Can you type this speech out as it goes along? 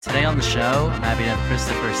Today on the show, I'm happy to have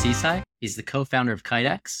Christoffer Sigshøj. He's the co-founder of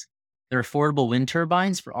KiteX. They're affordable wind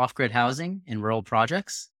turbines for off-grid housing and rural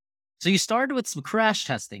projects. So you started with some crash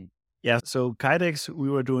testing. Yeah, so KiteX, we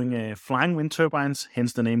were doing flying wind turbines,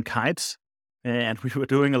 hence the name kites. And we were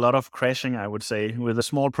doing a lot of crashing, I would say, with the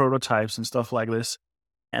small prototypes and stuff like this.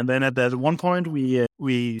 And then at that one point,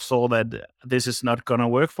 we saw that this is not going to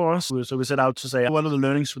work for us. So we set out to say, what are the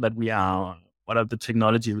learnings what are the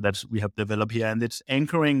technology that we have developed here? And it's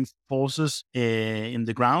anchoring forces in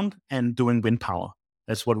the ground and doing wind power.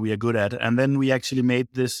 That's what we are good at. And then we actually made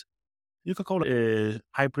this, you could call it a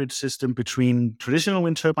hybrid system between traditional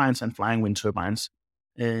wind turbines and flying wind turbines.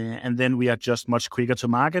 And then we are just much quicker to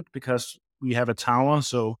market because we have a tower,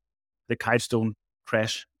 so the kites don't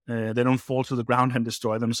crash. They don't fall to the ground and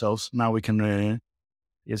destroy themselves. Now we can,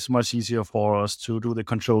 it's much easier for us to do the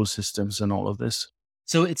control systems and all of this.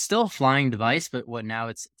 So it's still a flying device, but now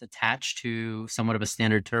it's attached to somewhat of a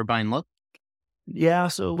standard turbine look? Yeah,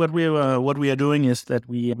 so what we are doing is that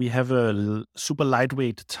we have a super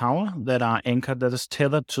lightweight tower that is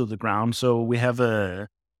tethered to the ground. So we have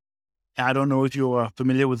I don't know if you are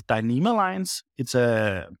familiar with Dyneema lines. It's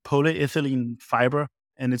a polyethylene fiber,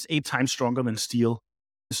 and it's 8 times stronger than steel.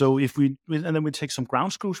 So and then we take some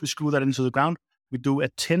ground screws, we screw that into the ground. We do a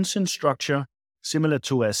tension structure similar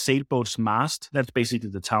to a sailboat's mast. That's basically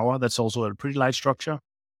the tower. That's also a pretty light structure.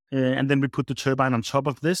 And then we put the turbine on top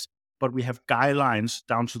of this, but we have guy lines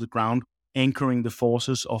down to the ground anchoring the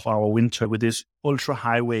forces of our wind turbine with this ultra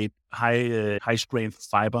high weight, high strength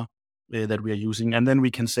fiber that we are using. And then we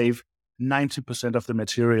can save 90% of the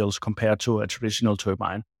materials compared to a traditional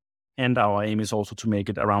turbine. And our aim is also to make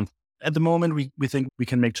it around, at the moment, we think we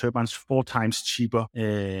can make turbines 4 times cheaper.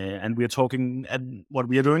 And we are talking, what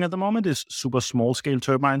we are doing at the moment is super small scale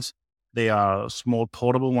turbines. They are small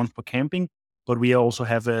portable ones for camping, but we also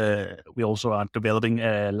are developing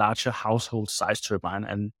a larger household size turbine.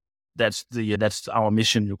 And that's our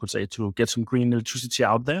mission, you could say, to get some green electricity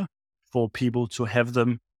out there for people to have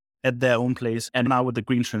them at their own place. And now with the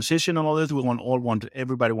green transition and all this,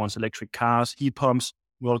 everybody wants electric cars, heat pumps.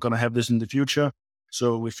 We're all going to have this in the future.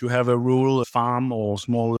 So if you have a rural farm or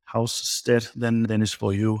small homestead, then it's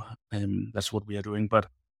for you. And that's what we are doing. But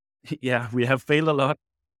yeah, we have failed a lot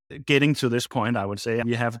getting to this point, I would say.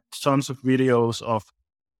 We have tons of videos of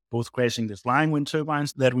both crashing the flying wind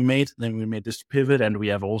turbines that we made. Then we made this pivot, and we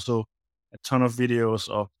have also a ton of videos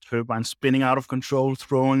of turbines spinning out of control,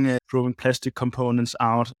 throwing plastic components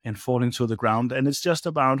out and falling to the ground. And it's just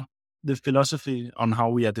about the philosophy on how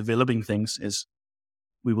we are developing things is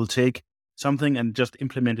we will take something and just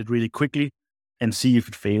implement it really quickly and see if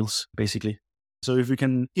it fails, basically. So if we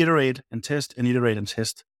can iterate and test,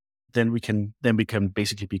 then we can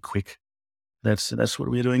basically be quick. That's what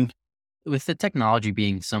we're doing. With the technology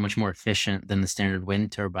being so much more efficient than the standard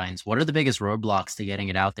wind turbines, what are the biggest roadblocks to getting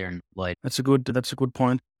it out there and deployed? That's a good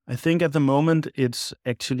point. I think at the moment it's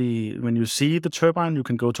actually, when you see the turbine, you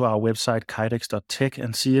can go to our website kitex.tech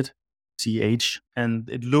and see it, CH, and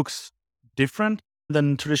it looks different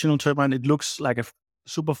than traditional turbine. It looks like a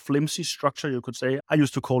super flimsy structure, you could say. I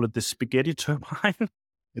used to call it the spaghetti turbine.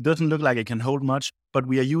 It doesn't look like it can hold much, but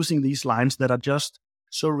we are using these lines that are just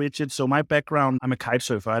so rigid. So my background, I'm a kite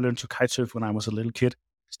surfer. I learned to kite surf when I was a little kid,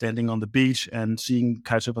 standing on the beach and seeing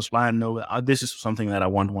kite surfers fly and know this is something that I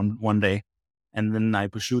want one day. And then I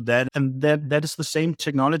pursued that. And that is the same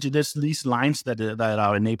technology. There's these lines that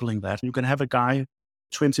are enabling that. You can have a guy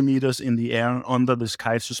 20 meters in the air under this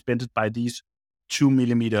kite suspended by these 2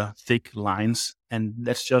 millimeter thick lines. And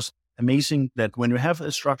that's just amazing that when you have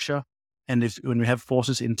a structure and when you have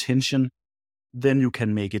forces in tension, then you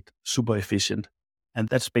can make it super efficient. And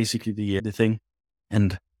that's basically the thing.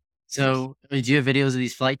 And so do you have videos of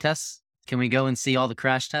these flight tests? Can we go and see all the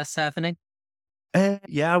crash tests happening?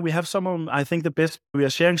 Yeah, we have some of them. I think the best, we are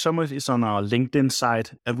sharing some of it is on our LinkedIn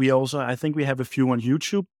site. And I think we have a few on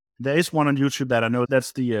YouTube. There is one on YouTube that I know,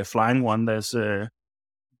 that's the flying one.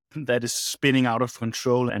 That is spinning out of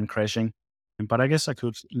control and crashing. But I guess I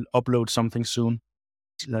could upload something soon.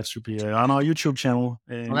 That should be on our YouTube channel.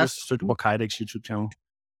 Just search for KiteX YouTube channel.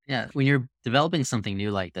 Yeah, when you're developing something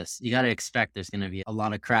new like this, you got to expect there's going to be a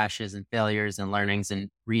lot of crashes and failures and learnings and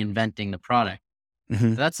reinventing the product.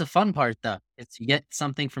 Mm-hmm. That's the fun part, though. It's you get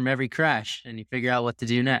something from every crash and you figure out what to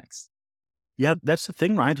do next. Yeah, that's the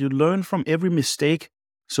thing, right? You learn from every mistake.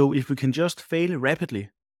 So if we can just fail rapidly,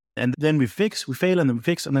 and then we fail, and then we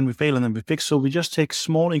fix, and then we fail, and then we fix. So we just take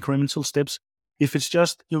small incremental steps. If it's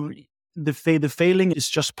just the failing is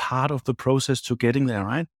just part of the process to getting there,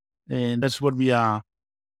 right? And that's what we are.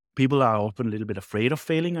 People are often a little bit afraid of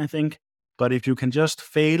failing, I think. But if you can just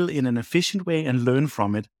fail in an efficient way and learn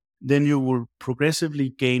from it, then you will progressively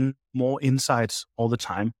gain more insights all the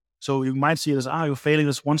time. So you might see it as, you're failing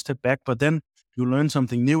this one step back, but then you learn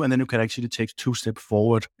something new, and then you can actually take 2 steps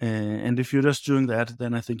forward. And if you're just doing that,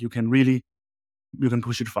 then I think you can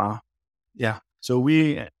push it far. Yeah. So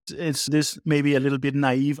it's this maybe a little bit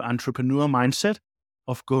naive entrepreneur mindset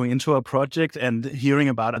of going into a project and hearing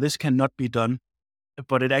about this cannot be done,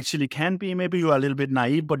 but it actually can be. Maybe you are a little bit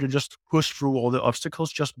naive, but you just push through all the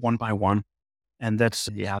obstacles just one by one. And that's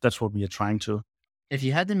what we are trying to. If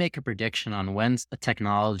you had to make a prediction on when a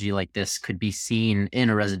technology like this could be seen in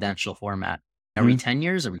a residential format, are we 10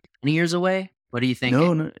 years? Are we 20 years away? What do you think?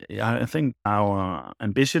 No, I think our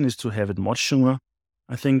ambition is to have it much sooner.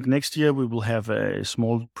 I think next year we will have a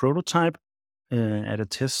small prototype at a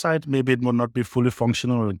test site. Maybe it will not be fully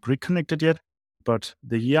functional and grid connected yet, but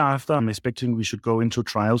the year after, I'm expecting we should go into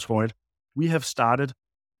trials for it. We have started,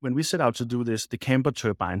 when we set out to do this, the camper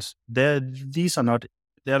turbines. They're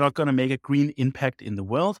not going to make a green impact in the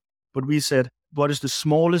world, but we said, what is the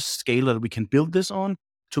smallest scale that we can build this on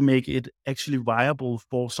to make it actually viable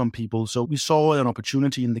for some people? So we saw an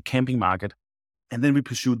opportunity in the camping market, and then we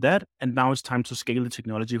pursued that. And now it's time to scale the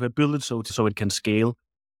technology. We build it so it can scale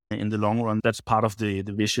in the long run. That's part of the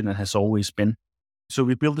vision and has always been. So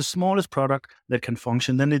we build the smallest product that can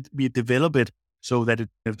function. Then we develop it so that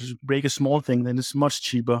if you break a small thing, then it's much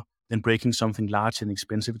cheaper than breaking something large and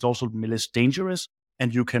expensive. It's also less dangerous,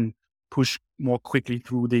 and you can push more quickly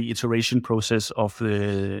through the iteration process of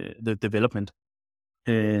the development.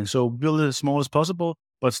 So build it as small as possible,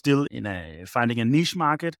 but still finding a niche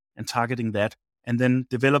market and targeting that, and then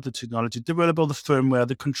develop the technology, develop all the firmware,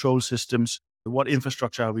 the control systems, what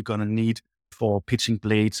infrastructure are we going to need for pitching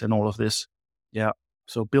blades and all of this. Yeah.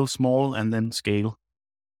 So build small and then scale.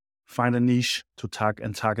 Find a niche to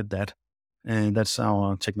target that. And that's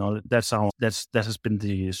our technology. That has been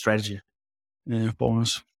the strategy for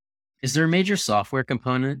us. Is there a major software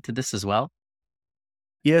component to this as well?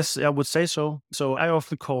 Yes, I would say so. So I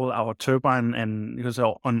often call our turbine because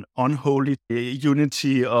our unholy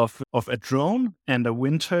unity of a drone and a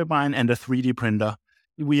wind turbine and a 3D printer.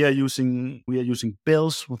 We are using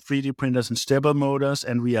bells with 3D printers and stepper motors,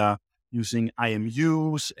 and we are using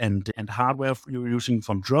IMUs and hardware you're using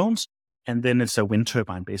from drones. And then it's a wind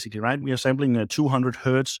turbine, basically, right? We are sampling 200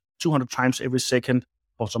 hertz, 200 times every second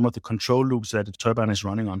for some of the control loops that the turbine is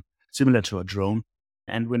running on, similar to a drone.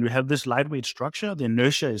 And when we have this lightweight structure, the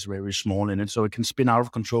inertia is very small in it. So it can spin out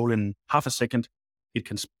of control in half a second. It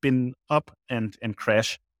can spin up and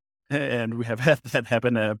crash. And we have had that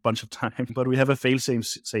happen a bunch of times. But we have a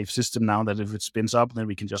fail-safe system now that if it spins up, then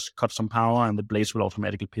we can just cut some power and the blades will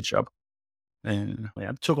automatically pitch up. And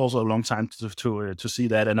it took also a long time to see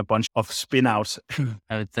that and a bunch of spin-outs.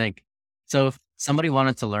 I would think. So if somebody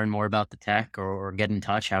wanted to learn more about the tech or get in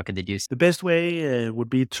touch, how could they do so? The best way would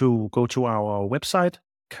be to go to our website,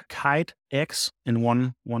 KiteX, in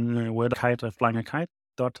one word, kite, flying a kite,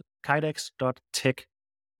 .kitex.tech,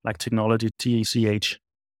 like technology, TECH.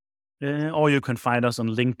 Or you can find us on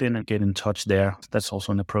LinkedIn and get in touch there. That's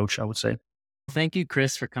also an approach, I would say. Thank you,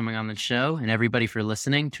 Chris, for coming on the show, and everybody for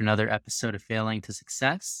listening to another episode of Failing to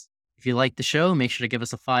Success. If you like the show, make sure to give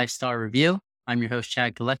us a 5-star review. I'm your host,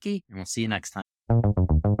 Chad Galecki, and we'll see you next time.